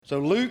So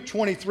Luke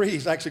 23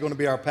 is actually going to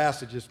be our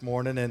passage this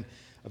morning, and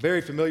a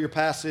very familiar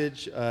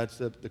passage. It's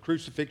the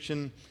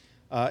crucifixion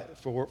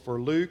for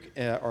Luke,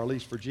 or at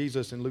least for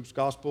Jesus in Luke's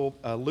gospel.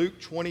 Luke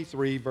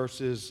 23,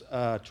 verses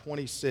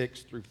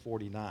 26 through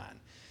 49.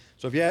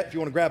 So if you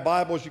want to grab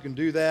Bibles, you can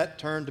do that.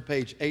 Turn to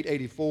page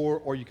 884,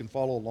 or you can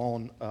follow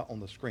along on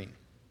the screen.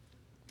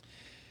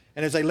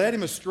 And as they led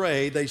him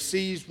astray, they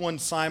seized one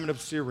Simon of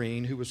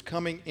Cyrene, who was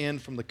coming in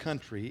from the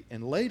country,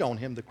 and laid on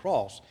him the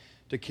cross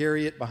to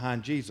carry it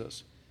behind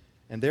Jesus.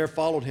 And there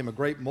followed him a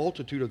great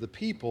multitude of the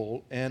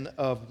people and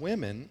of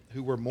women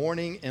who were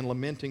mourning and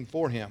lamenting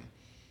for him.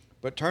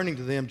 But turning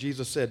to them,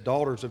 Jesus said,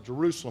 "Daughters of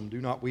Jerusalem, do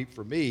not weep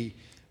for me,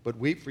 but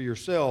weep for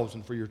yourselves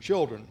and for your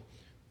children.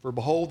 For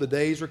behold, the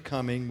days are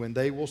coming when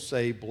they will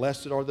say,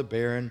 Blessed are the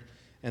barren,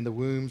 and the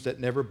wombs that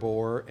never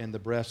bore, and the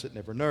breasts that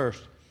never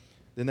nursed.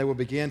 Then they will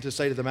begin to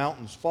say to the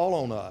mountains, Fall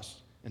on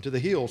us, and to the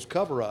hills,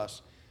 cover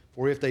us.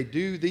 For if they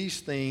do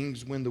these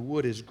things when the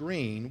wood is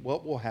green,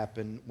 what will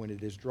happen when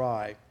it is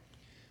dry?"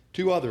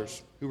 Two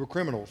others, who were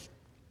criminals,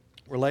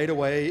 were led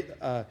away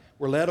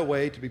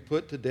to be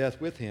put to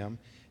death with him.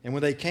 And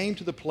when they came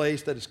to the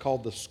place that is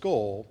called the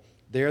Skull,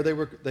 there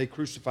they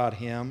crucified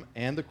him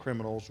and the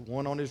criminals,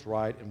 one on his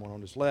right and one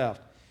on his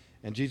left.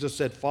 And Jesus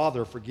said,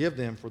 "Father, forgive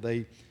them, for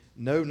they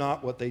know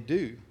not what they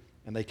do."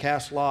 And they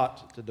cast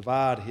lots to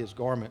divide his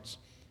garments.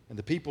 And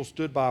the people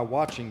stood by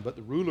watching, but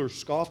the rulers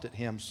scoffed at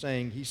him,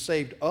 saying, "He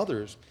saved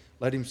others,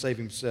 let him save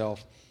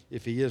himself,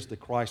 if he is the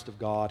Christ of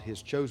God,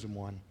 his chosen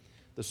one."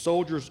 The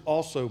soldiers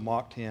also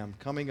mocked him,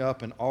 coming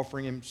up and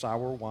offering him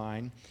sour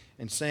wine,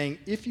 and saying,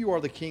 "If you are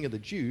the king of the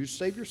Jews,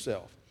 save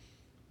yourself."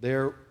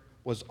 There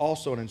was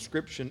also an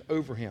inscription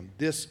over him,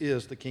 "This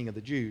is the King of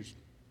the Jews."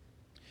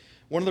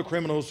 One of the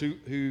criminals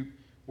who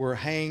were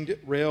hanged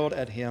railed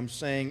at him,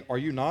 saying, "Are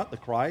you not the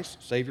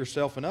Christ? Save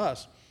yourself and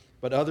us."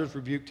 But others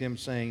rebuked him,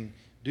 saying,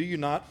 "Do you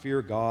not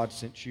fear God,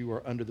 since you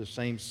are under the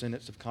same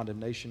sentence of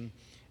condemnation?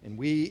 And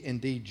we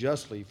indeed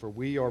justly, for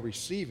we are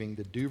receiving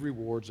the due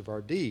rewards of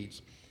our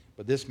deeds.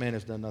 But this man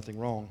has done nothing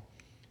wrong."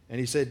 And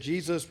he said,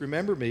 "Jesus,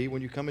 remember me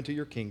when you come into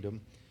your kingdom."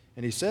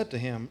 And he said to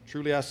him,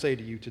 "Truly I say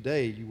to you,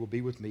 today you will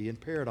be with me in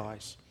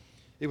paradise."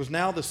 It was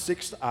now the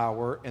 6th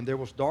hour, and there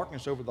was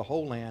darkness over the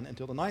whole land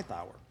until the 9th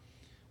hour,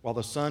 while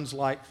the sun's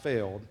light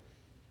failed,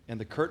 and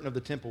the curtain of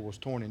the temple was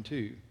torn in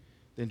two.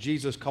 Then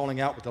Jesus, calling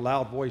out with a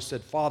loud voice,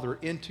 said, "Father,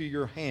 into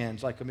your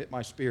hands I commit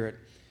my spirit."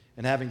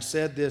 And having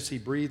said this, he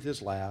breathed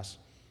his last.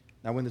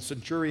 Now when the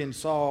centurion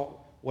saw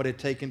what had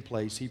taken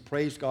place, he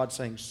praised God,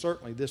 saying,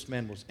 "Certainly this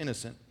man was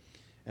innocent."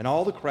 And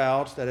all the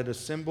crowds that had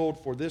assembled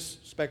for this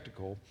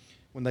spectacle,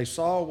 when they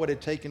saw what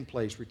had taken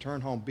place,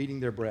 returned home beating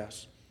their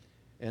breasts.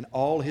 And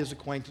all his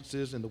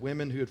acquaintances and the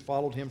women who had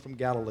followed him from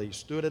Galilee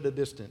stood at a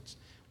distance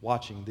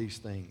watching these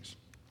things.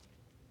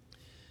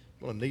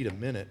 I'm going to need a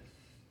minute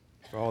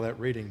for all that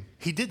reading.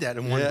 He did that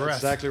in one breath.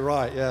 Exactly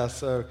right. Yeah,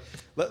 so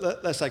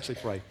let's actually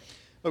pray.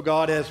 Oh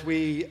God, as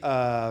we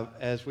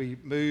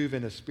move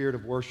in a spirit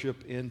of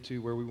worship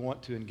into where we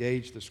want to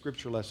engage the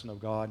scripture lesson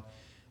of God,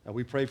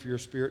 we pray for your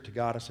Spirit to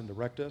guide us and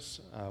direct us.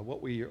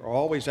 What we are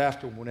always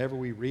after whenever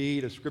we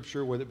read a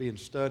scripture, whether it be in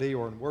study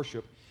or in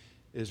worship,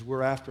 is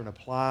we're after an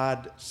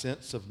applied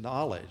sense of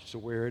knowledge, so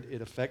where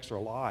it affects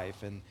our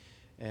life.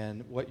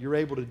 And what you're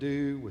able to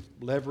do with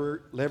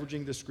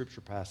leveraging the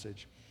scripture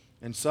passage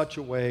in such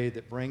a way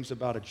that brings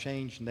about a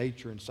changed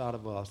nature inside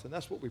of us. And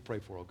that's what we pray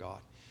for, oh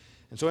God.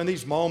 And so in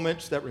these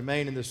moments that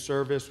remain in this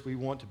service, we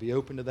want to be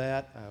open to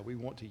that. We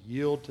want to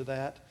yield to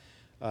that.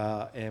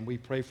 And we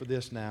pray for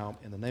this now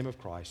in the name of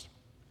Christ.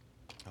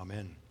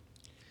 Amen.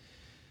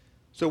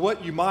 So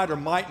what you might or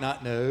might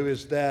not know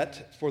is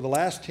that for the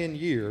last 10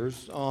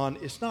 years,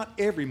 it's not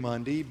every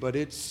Monday, but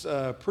it's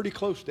pretty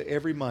close to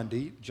every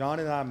Monday, John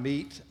and I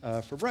meet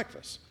for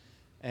breakfast.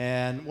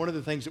 And one of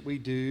the things that we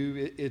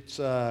do,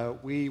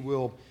 we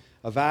will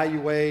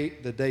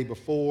evaluate the day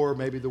before,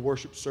 maybe the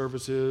worship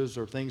services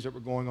or things that were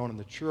going on in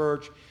the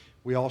church.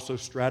 We also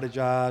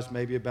strategize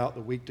maybe about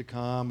the week to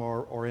come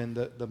or in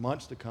the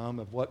months to come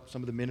of what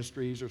some of the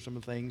ministries or some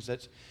of the things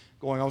that's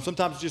going on.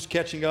 Sometimes just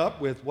catching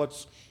up with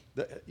what's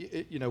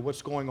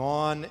going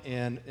on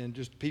in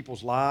just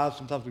people's lives.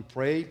 Sometimes we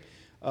pray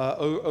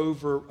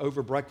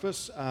over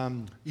breakfast.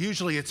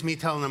 Usually it's me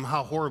telling them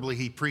how horribly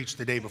he preached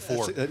the day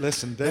before.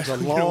 Listen, there's a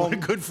You know long... what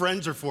good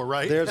friends are for,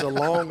 right? There's a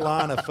long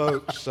line of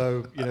folks,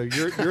 so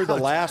you're the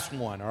last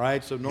one, all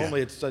right? So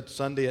normally it's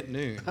Sunday at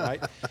noon,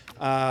 right?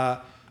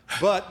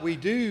 But we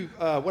do,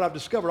 what I've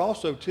discovered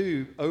also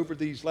too over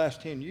these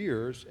last 10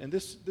 years, and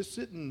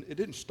it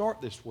didn't start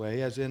this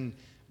way, as in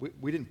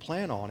we didn't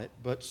plan on it,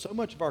 but so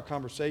much of our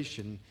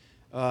conversation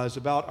is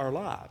about our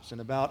lives and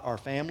about our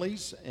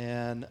families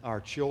and our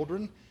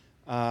children,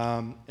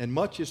 and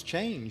much has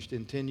changed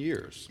in 10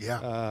 years.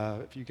 Yeah.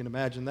 If you can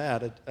imagine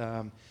that.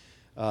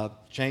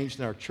 Changed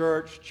in our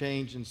church,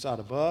 change inside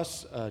of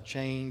us,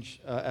 change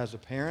as a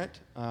parent.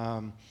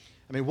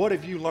 What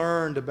have you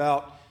learned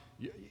about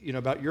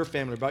your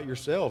family, about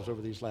yourselves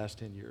over these last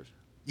 10 years?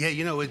 Yeah,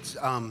 it's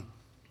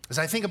as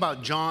I think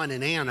about John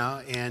and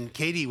Anna, and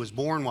Katie was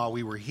born while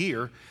we were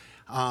here,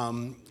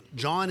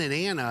 John and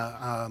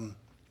Anna,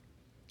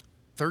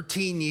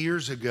 13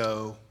 years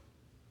ago,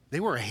 they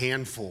were a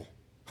handful.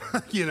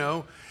 You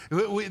know,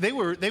 they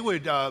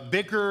would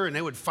bicker and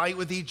they would fight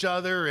with each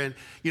other. And,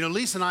 you know,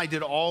 Lisa and I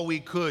did all we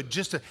could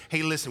just to,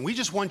 hey, listen, we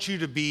just want you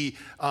to be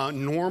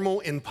normal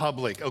in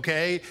public,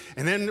 okay?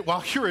 And then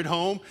while you're at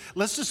home,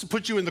 let's just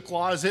put you in the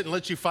closet and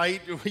let you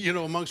fight, you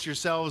know, amongst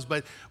yourselves.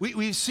 But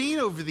we've seen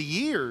over the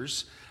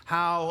years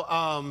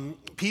how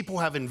people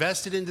have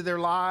invested into their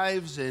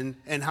lives and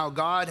how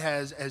God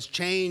has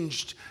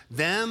changed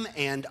them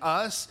and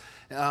us.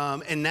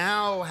 And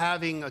now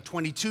having a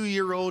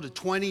 22-year-old, a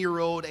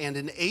 20-year-old, and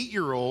an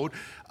 8-year-old,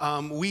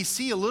 we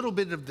see a little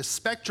bit of the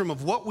spectrum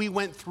of what we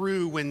went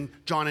through when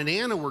John and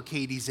Anna were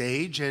Katie's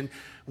age and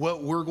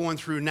what we're going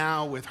through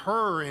now with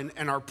her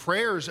and our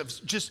prayers of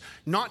just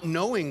not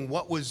knowing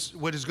what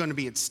is going to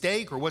be at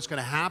stake or what's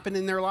going to happen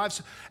in their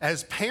lives.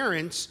 As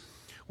parents,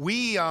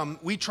 we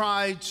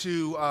try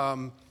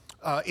to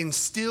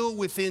instill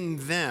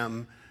within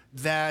them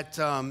that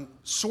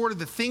sort of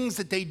the things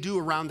that they do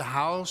around the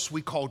house,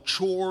 we call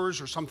chores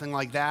or something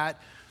like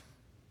that,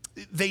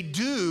 they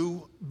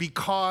do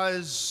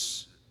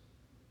because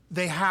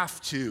they have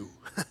to.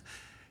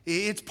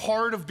 It's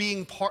part of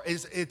being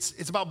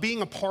it's about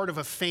being a part of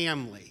a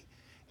family.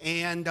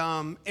 And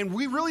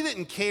we really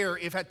didn't care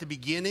if at the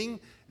beginning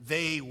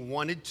they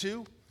wanted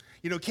to.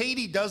 You know,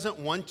 Katie doesn't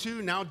want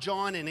to. Now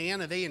John and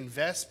Anna, they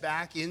invest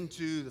back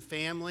into the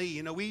family.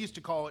 You know, we used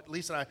to call it,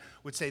 Lisa and I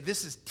would say,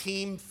 this is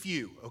team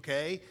few,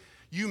 okay?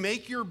 You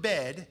make your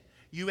bed,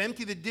 you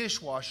empty the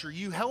dishwasher,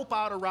 you help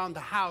out around the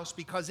house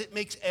because it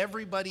makes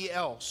everybody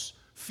else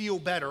feel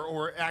better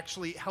or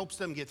actually helps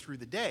them get through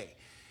the day.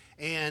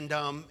 And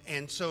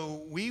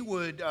so we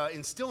would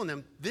instill in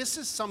them, this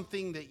is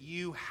something that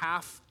you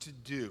have to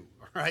do,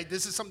 all right?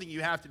 This is something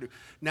you have to do.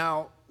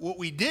 Now, what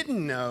we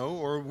didn't know,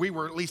 or we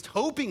were at least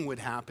hoping would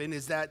happen,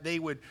 is that they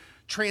would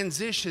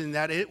transition,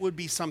 that it would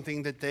be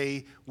something that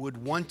they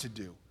would want to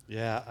do.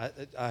 Yeah,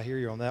 I hear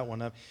you on that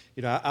one.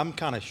 You know, I'm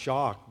kind of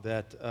shocked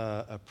that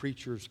a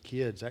preacher's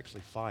kids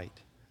actually fight.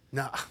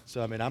 No.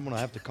 So, I mean, I'm going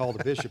to have to call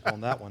the bishop on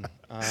that one.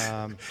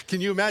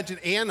 Can you imagine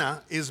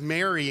Anna is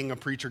marrying a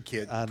preacher's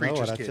kid? I know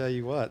it. I tell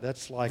you what,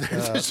 that's like,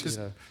 just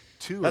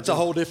that's a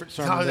whole different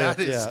sermon. Oh, that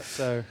is. Yeah,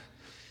 so.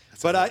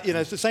 But, you know,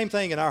 it's the same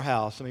thing in our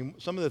house. I mean,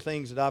 some of the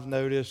things that I've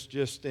noticed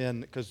just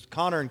because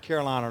Connor and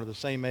Caroline are the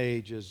same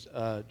age as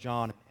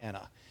John and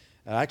Anna.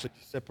 Actually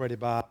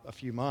separated by a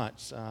few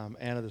months.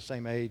 Anna the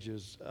same age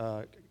as,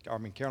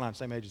 Caroline the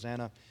same age as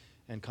Anna,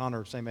 and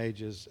Connor the same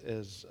age as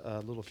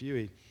little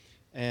Fewy.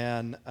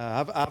 And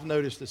I've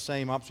noticed the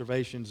same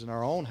observations in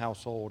our own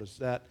household is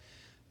that,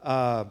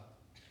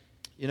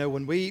 you know,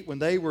 when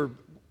they were,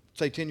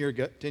 say 10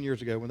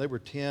 years ago, when they were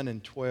 10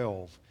 and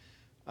 12,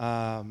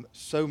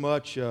 so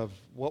much of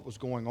what was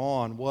going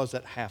on was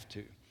that have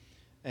to.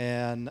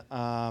 And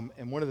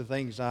one of the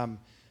things I'm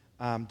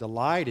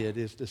delighted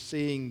is to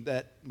seeing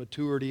that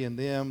maturity in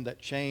them, that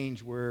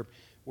change where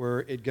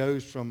it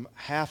goes from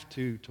have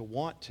to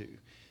want to.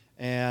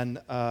 And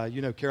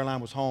you know,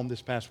 Caroline was home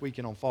this past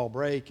weekend on fall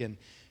break, and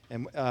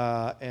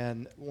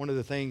one of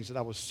the things that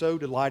I was so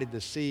delighted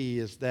to see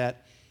is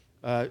that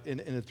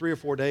in the 3 or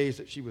 4 days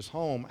that she was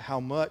home, how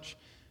much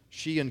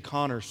she and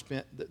Connor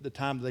spent the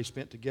time they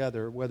spent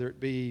together, whether it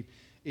be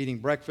eating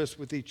breakfast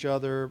with each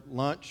other,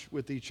 lunch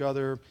with each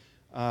other,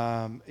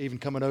 even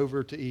coming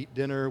over to eat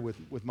dinner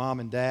with mom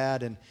and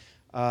dad. And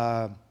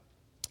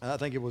I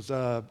think it was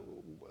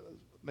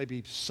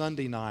maybe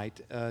Sunday night,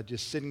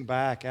 just sitting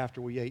back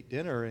after we ate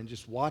dinner and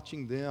just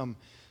watching them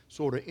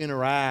sort of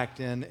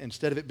interact. And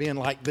instead of it being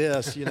like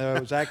this, you know,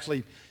 it was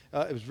actually,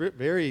 it was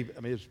very,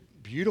 I mean, it was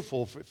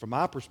beautiful from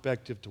my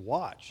perspective to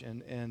watch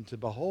and to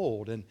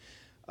behold. And,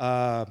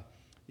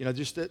 you know,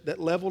 just that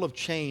level of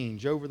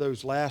change over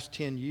those last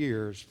 10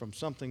 years from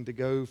something to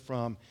go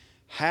from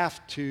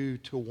have to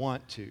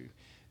want to.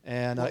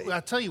 And well,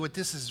 I'll tell you what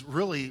this has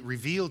really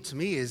revealed to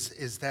me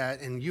is that,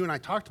 and you and I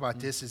talked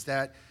about this, is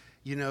that,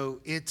 you know,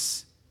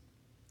 it's,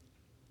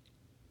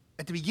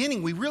 at the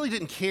beginning, we really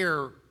didn't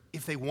care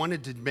if they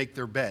wanted to make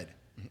their bed.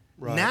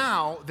 Right.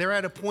 Now, they're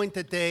at a point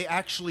that they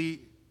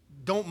actually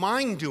don't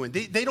mind doing.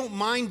 They don't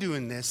mind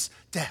doing this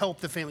to help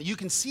the family. You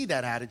can see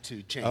that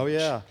attitude change. Oh,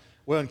 yeah.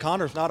 Well, and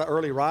Connor's not an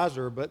early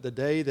riser, but the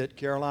day that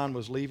Caroline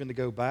was leaving to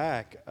go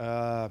back,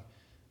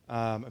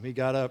 he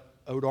got up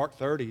dark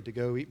 30 to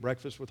go eat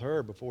breakfast with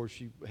her before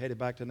she headed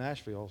back to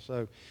Nashville.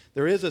 So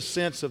there is a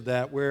sense of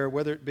that where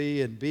whether it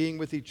be in being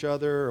with each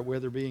other or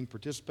whether being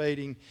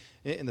participating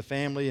in the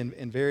family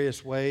in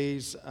various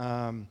ways,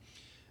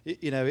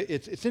 you know,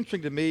 it's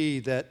interesting to me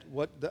that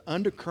what the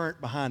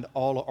undercurrent behind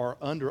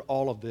under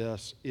all of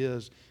this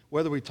is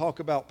whether we talk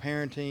about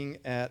parenting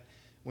at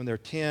when they're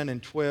 10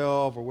 and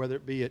 12 or whether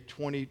it be at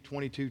 20,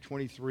 22,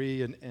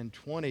 23, and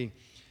 20,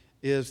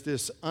 is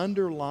this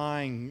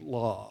underlying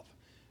love.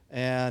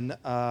 And,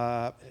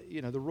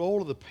 you know, the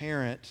role of the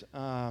parent,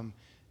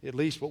 at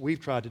least what we've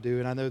tried to do,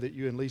 and I know that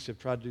you and Lisa have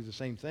tried to do the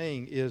same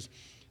thing, is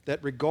that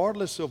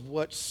regardless of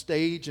what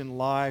stage in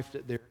life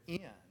that they're in,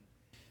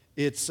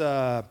 it's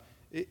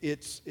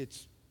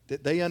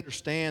that they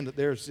understand that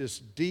there's this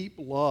deep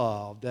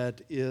love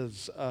that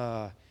is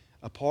a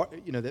part,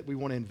 that we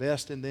want to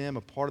invest in them,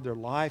 a part of their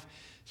life.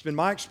 It's been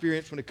my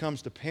experience when it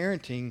comes to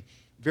parenting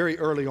very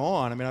early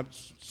on. I mean, to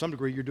some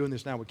degree, you're doing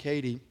this now with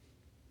Katie,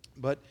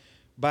 but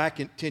back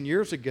 10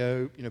 years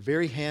ago,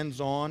 very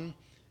hands-on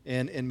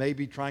and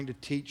maybe trying to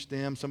teach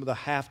them some of the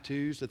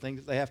have-tos, the things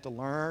that they have to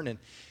learn.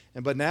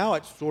 But now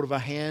it's sort of a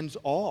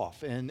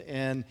hands-off.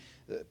 And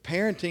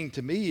parenting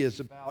to me is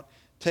about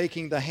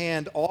taking the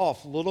hand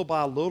off little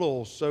by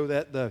little so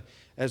that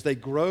as they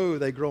grow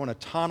in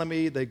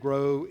autonomy, they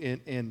grow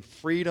in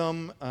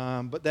freedom.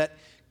 But that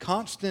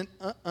constant,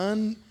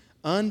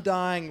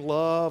 undying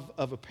love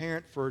of a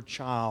parent for a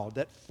child,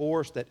 that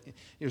force, that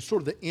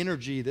sort of the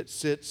energy that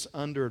sits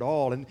under it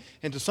all. And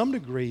to some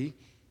degree,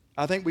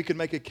 I think we could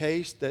make a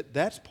case that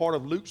that's part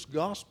of Luke's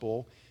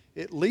gospel,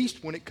 at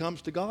least when it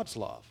comes to God's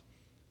love.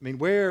 I mean,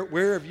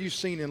 where have you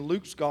seen in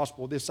Luke's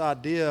gospel this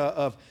idea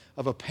of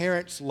a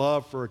parent's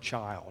love for a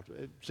child,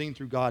 seen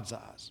through God's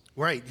eyes?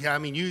 Right. Yeah, I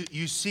mean,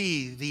 you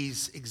see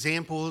these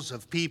examples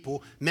of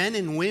people, men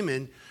and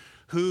women,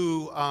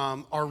 who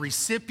are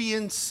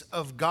recipients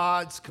of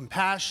God's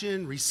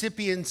compassion,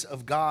 recipients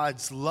of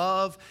God's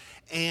love,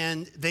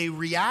 and they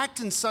react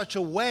in such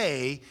a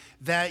way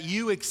that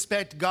you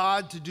expect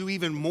God to do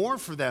even more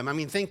for them. I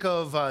mean, think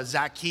of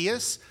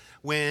Zacchaeus.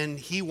 When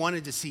he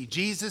wanted to see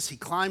Jesus, he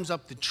climbs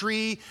up the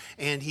tree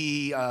and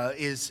he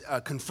is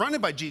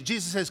confronted by Jesus.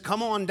 Jesus says,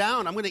 "Come on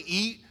down. I'm going to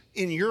eat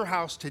in your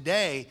house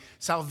today.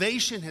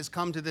 Salvation has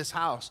come to this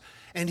house."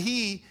 And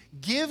he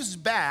gives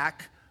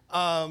back,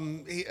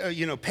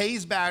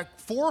 pays back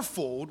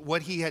fourfold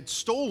what he had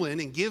stolen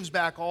and gives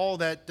back all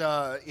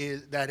that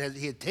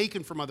he had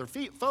taken from other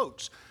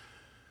folks.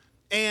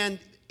 And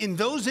in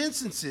those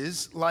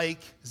instances, like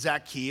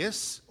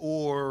Zacchaeus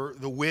or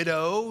the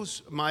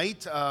widows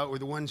or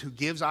the ones who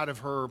gives out of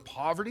her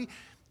poverty,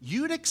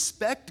 you'd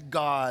expect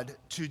God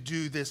to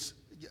do this,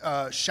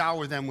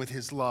 shower them with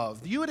his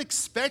love. You would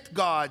expect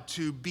God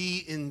to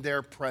be in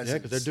their presence. Yeah,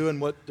 because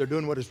they're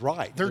doing what is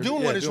right. They're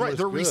doing what is right.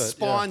 They're good.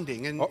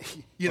 responding.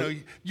 Yeah.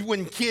 And,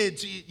 when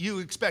kids, you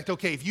expect,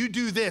 okay, if you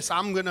do this,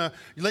 I'm going to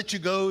let you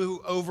go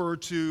over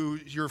to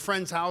your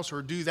friend's house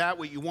or do that,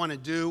 what you want to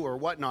do or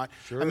whatnot.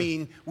 Sure. I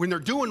mean, when they're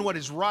doing what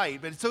is right,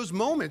 but it's those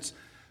moments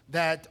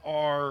that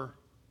they're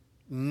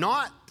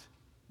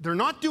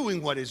not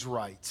doing what is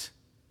right,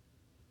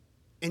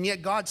 and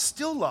yet God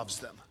still loves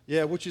them.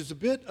 Yeah, which is a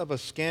bit of a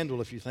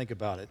scandal if you think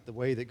about it, the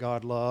way that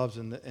God loves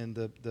and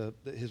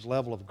his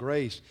level of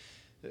grace.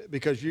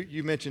 Because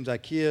you mentioned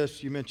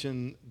Zacchaeus, you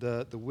mentioned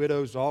the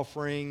widow's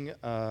offering,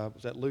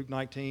 was that Luke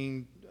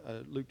 19,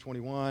 Luke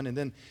 21, and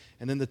then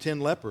the 10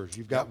 lepers.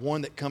 You've got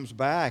one that comes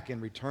back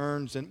and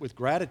returns with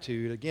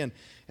gratitude again.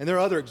 And there are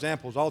other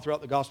examples all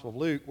throughout the Gospel of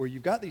Luke where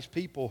you've got these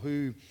people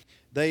who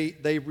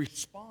they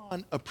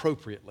respond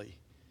appropriately.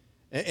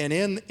 And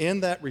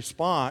in that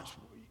response,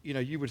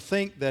 you would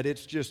think that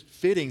it's just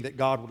fitting that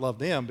God would love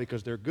them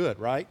because they're good,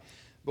 right?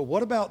 But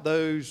what about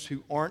those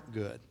who aren't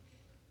good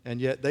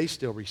and yet they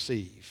still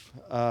receive?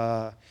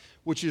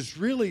 Which is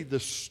really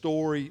the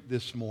story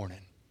this morning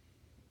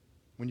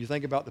when you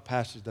think about the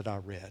passage that I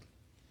read.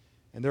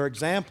 And there are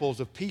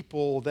examples of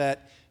people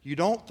that you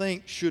don't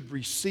think should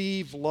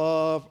receive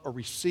love or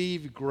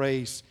receive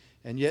grace,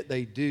 and yet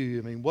they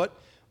do. I mean,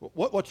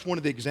 what's one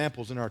of the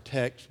examples in our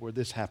text where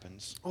this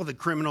happens? Well, the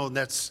criminal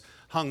that's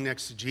hung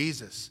next to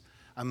Jesus.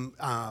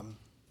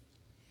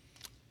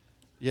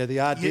 The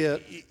idea.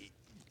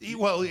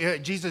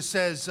 Jesus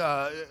says,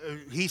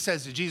 he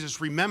says to Jesus,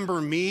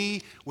 "Remember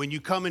me when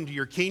you come into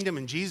your kingdom."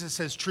 And Jesus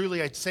says,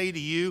 "Truly I say to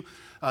you,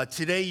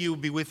 today you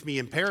will be with me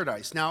in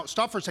paradise." Now,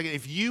 stop for a second.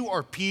 If you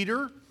are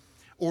Peter,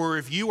 or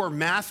if you are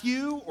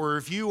Matthew, or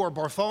if you are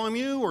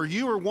Bartholomew, or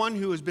you are one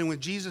who has been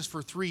with Jesus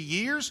for 3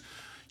 years,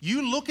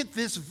 you look at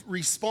this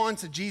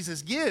response that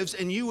Jesus gives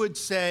and you would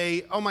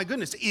say, "Oh my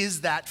goodness, is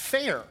that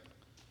fair?"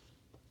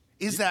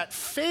 Is that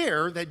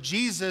fair that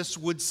Jesus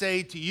would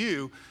say to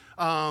you,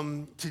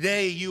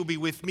 "Today you'll be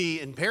with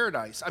me in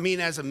paradise"? I mean,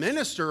 as a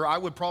minister, I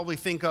would probably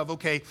think of,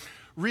 okay,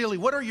 really,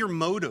 what are your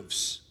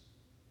motives?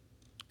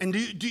 And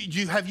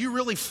have you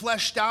really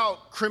fleshed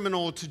out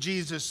criminal to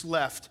Jesus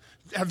left?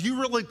 Have you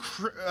really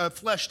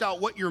fleshed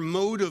out what your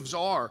motives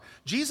are?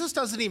 Jesus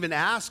doesn't even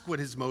ask what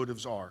his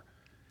motives are.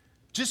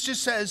 Just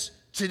says,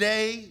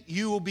 "Today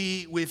you will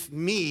be with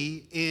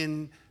me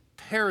in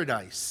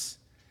paradise."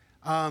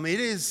 It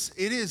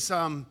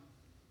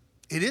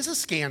is a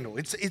scandal.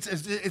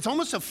 It's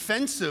almost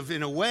offensive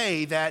in a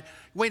way that,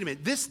 wait a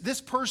minute,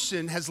 this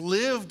person has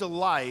lived a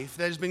life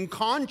that has been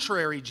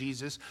contrary,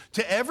 Jesus,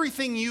 to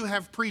everything you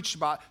have preached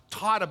about,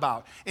 taught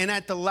about. And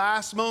at the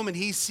last moment,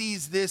 he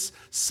sees this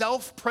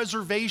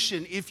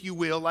self-preservation, if you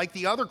will, like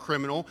the other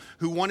criminal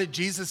who wanted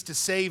Jesus to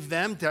save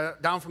them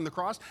down from the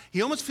cross.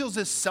 He almost feels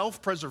this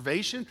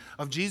self-preservation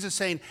of Jesus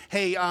saying,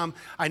 "Hey,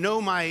 I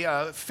know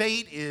my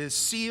fate is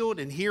sealed,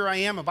 and here I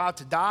am about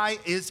to die."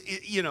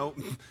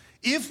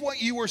 If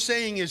what you were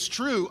saying is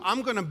true,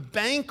 I'm going to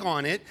bank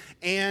on it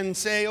and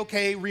say,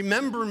 "Okay,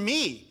 remember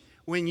me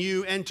when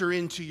you enter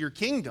into your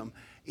kingdom."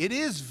 it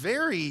is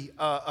very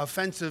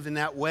offensive in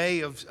that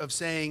way of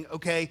saying,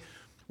 okay,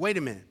 wait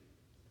a minute.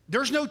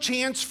 There's no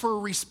chance for a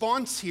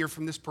response here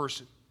from this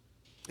person.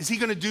 Is he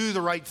going to do the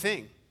right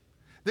thing?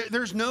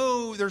 There's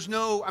no,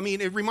 I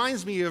mean, it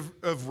reminds me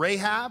of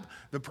Rahab,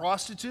 the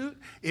prostitute.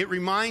 It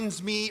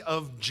reminds me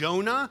of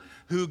Jonah,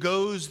 who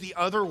goes the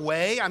other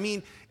way. I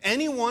mean,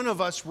 any one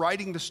of us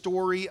writing the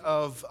story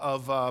of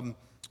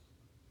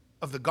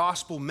the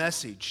gospel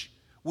message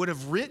would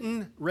have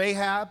written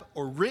Rahab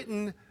or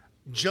written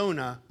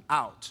Jonah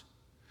out,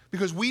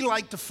 because we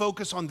like to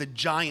focus on the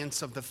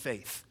giants of the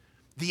faith,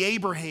 the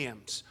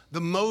Abrahams, the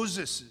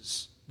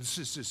Moseses.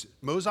 Moses,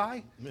 the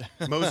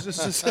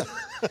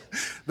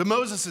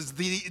Moseses,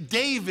 the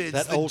Davids,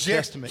 that the Old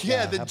Testament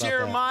yeah, guy. the How about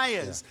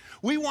Jeremiahs. Yeah.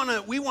 We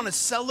want to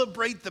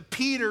celebrate the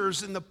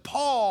Peters and the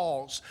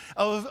Pauls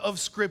of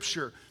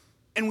Scripture.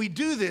 And we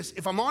do this,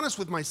 if I'm honest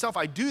with myself,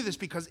 I do this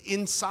because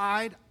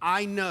inside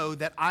I know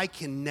that I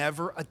can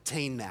never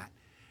attain that.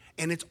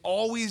 And it's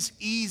always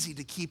easy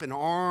to keep an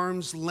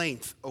arm's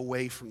length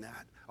away from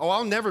that. Oh,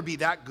 I'll never be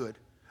that good.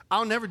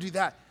 I'll never do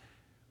that.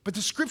 But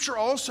the Scripture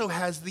also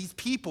has these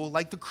people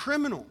like the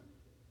criminal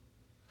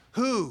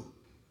who,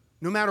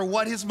 no matter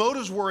what his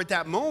motives were at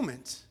that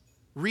moment,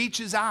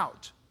 reaches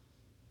out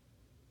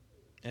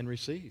And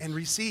receives. and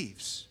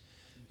receives.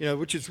 You know,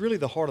 which is really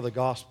the heart of the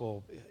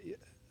gospel.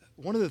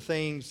 One of the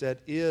things that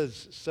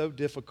is so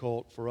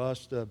difficult for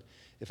us to,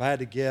 if I had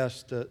to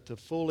guess, to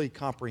fully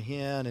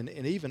comprehend and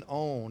even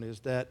own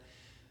is that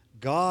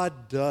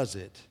God does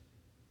it,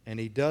 and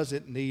he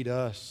doesn't need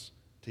us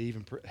to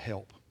even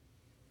help.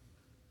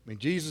 I mean,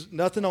 Jesus,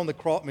 nothing on the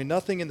cross,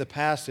 nothing in the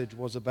passage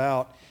was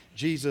about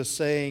Jesus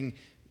saying,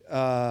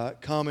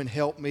 come and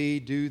help me,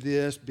 do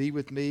this, be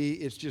with me.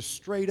 It's just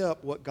straight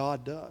up what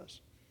God does.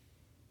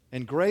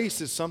 And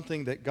grace is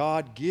something that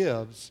God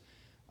gives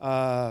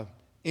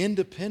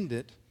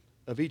independent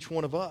of each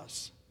one of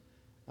us.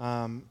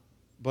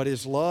 But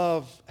his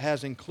love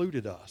has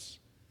included us,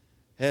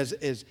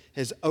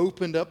 has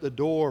opened up the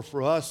door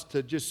for us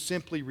to just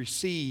simply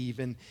receive.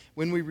 And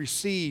when we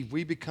receive,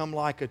 we become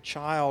like a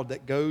child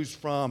that goes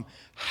from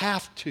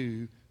have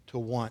to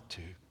want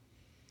to.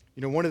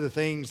 You know, one of the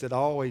things that I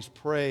always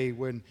pray,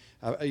 when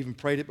I even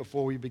prayed it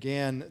before we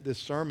began this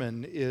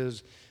sermon,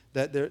 is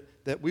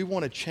that we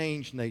want to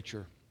change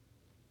nature.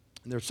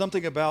 And there's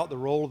something about the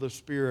role of the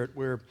Spirit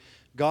where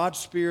God's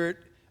Spirit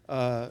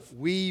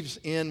weaves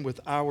in with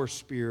our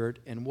spirit,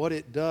 and what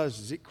it does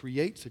is it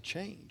creates a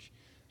change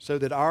so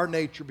that our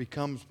nature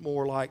becomes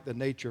more like the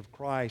nature of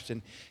Christ.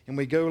 And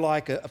we go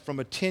like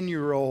from a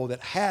 10-year-old that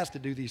has to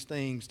do these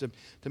things to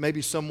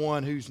maybe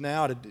someone who's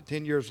now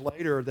 10 years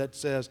later that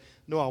says,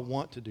 no, I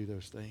want to do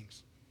those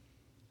things.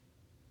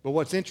 But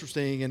what's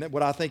interesting and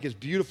what I think is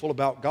beautiful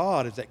about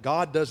God is that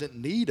God doesn't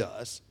need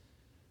us.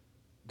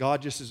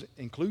 God just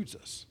includes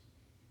us,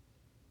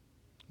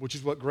 which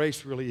is what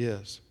grace really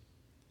is.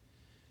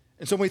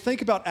 And so when we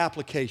think about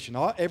application,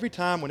 every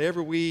time,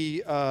 whenever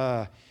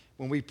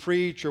when we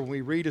preach or when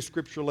we read a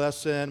scripture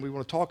lesson, we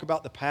want to talk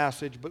about the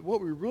passage, but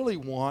what we really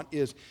want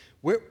is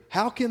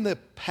how can the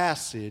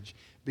passage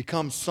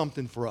become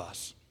something for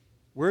us?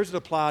 Where is it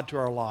applied to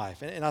our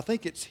life? And I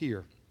think it's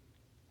here.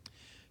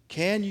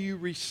 Can you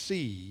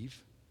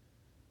receive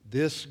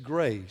this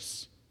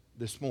grace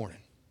this morning?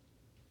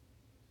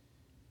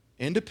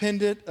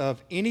 Independent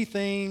of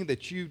anything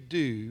that you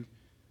do,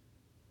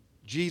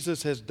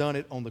 Jesus has done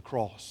it on the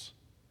cross.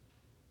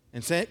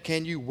 And so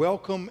can you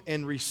welcome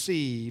and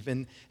receive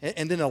and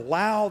then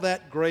allow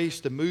that grace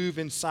to move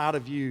inside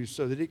of you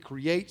so that it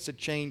creates a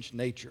changed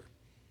nature?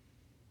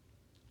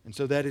 And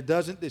so that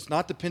it's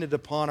not dependent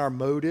upon our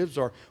motives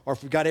or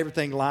if we've got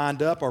everything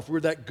lined up or if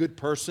we're that good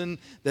person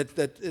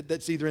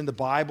that's either in the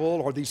Bible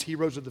or these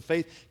heroes of the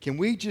faith. Can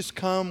we just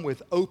come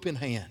with open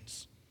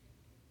hands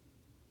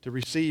to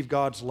receive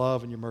God's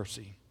love and your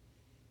mercy?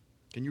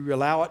 Can you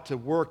allow it to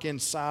work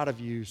inside of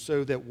you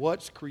so that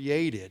what's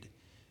created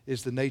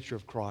is the nature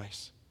of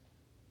Christ?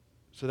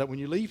 So that when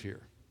you leave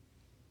here,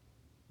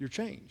 you're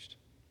changed.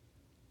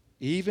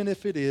 Even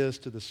if it is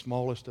to the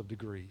smallest of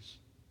degrees.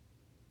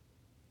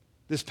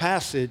 This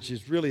passage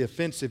is really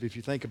offensive if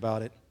you think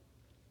about it.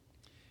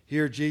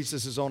 Here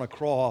Jesus is on a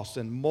cross,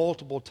 and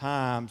multiple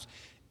times,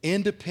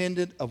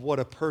 independent of what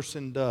a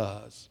person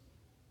does,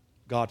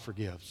 God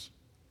forgives.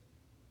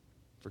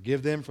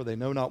 Forgive them, for they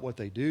know not what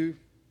they do.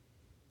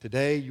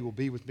 Today you will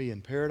be with me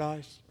in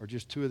paradise, are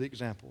just two of the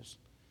examples.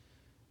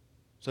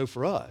 So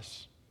for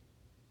us,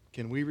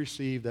 can we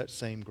receive that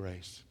same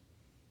grace?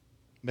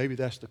 Maybe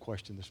that's the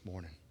question this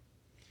morning.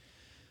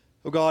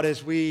 Oh God,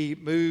 as we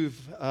move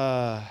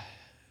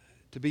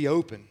to be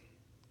open,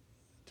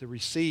 to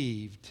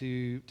receive,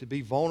 to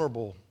be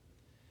vulnerable,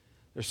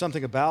 there's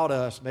something about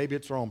us, maybe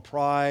it's our own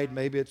pride,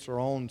 maybe it's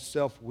our own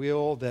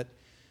self-will that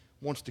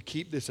wants to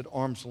keep this at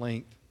arm's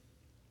length.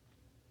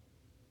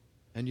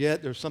 And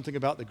yet there's something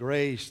about the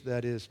grace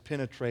that is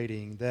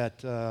penetrating,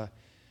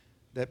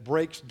 that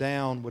breaks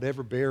down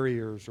whatever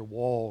barriers or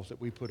walls that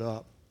we put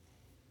up.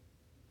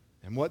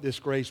 And what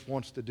this grace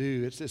wants to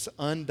do, it's this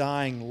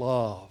undying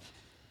love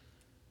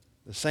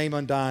the same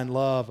undying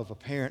love of a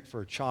parent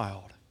for a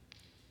child,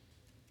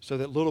 so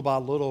that little by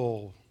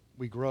little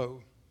we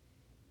grow,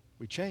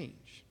 we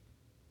change.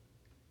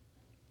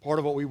 Part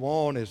of what we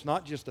want is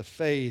not just a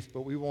faith,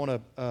 but we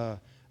want a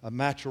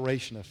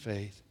maturation of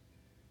faith,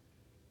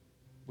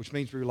 which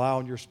means we rely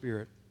on your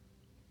Spirit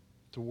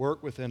to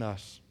work within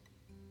us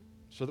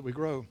so that we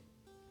grow.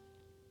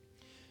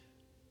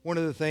 One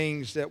of the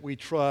things that we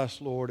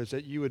trust, Lord, is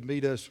that you would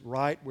meet us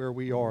right where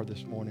we are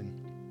this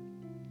morning.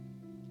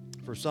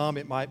 For some,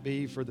 it might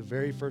be for the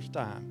very first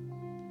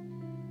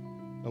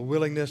time, a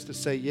willingness to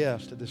say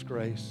yes to this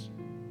grace.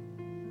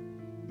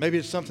 Maybe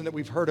it's something that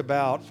we've heard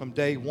about from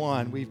day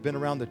one. We've been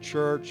around the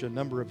church a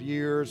number of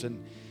years,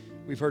 and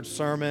we've heard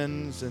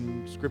sermons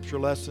and scripture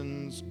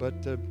lessons, but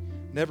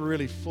never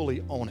really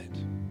fully own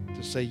it,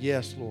 to say,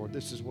 yes, Lord,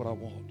 this is what I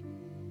want.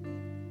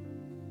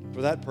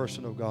 For that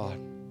person, oh God,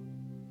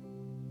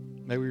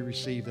 may we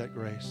receive that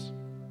grace.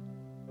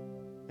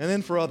 And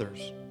then for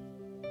others,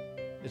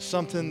 it's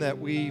something that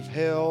we've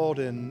held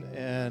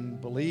and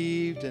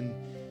believed,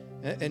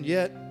 and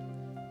yet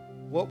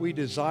what we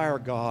desire,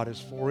 God, is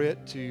for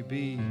it to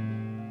be,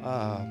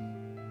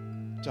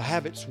 to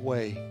have its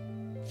way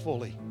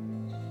fully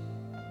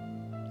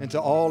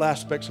into all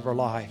aspects of our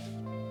life,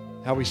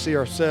 how we see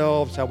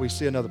ourselves, how we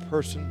see another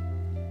person.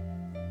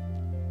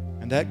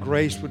 And that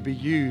grace would be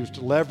used,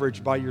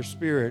 leveraged by your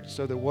Spirit,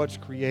 so that what's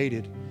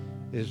created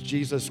is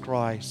Jesus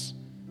Christ,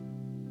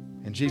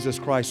 and Jesus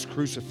Christ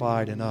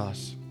crucified in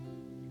us.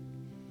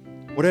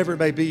 Whatever it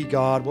may be,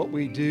 God, what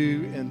we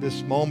do in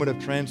this moment of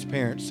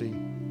transparency,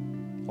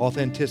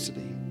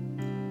 authenticity,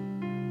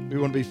 we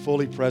want to be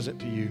fully present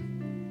to you.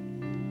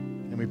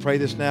 And we pray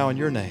this now in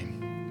your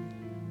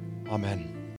name. Amen.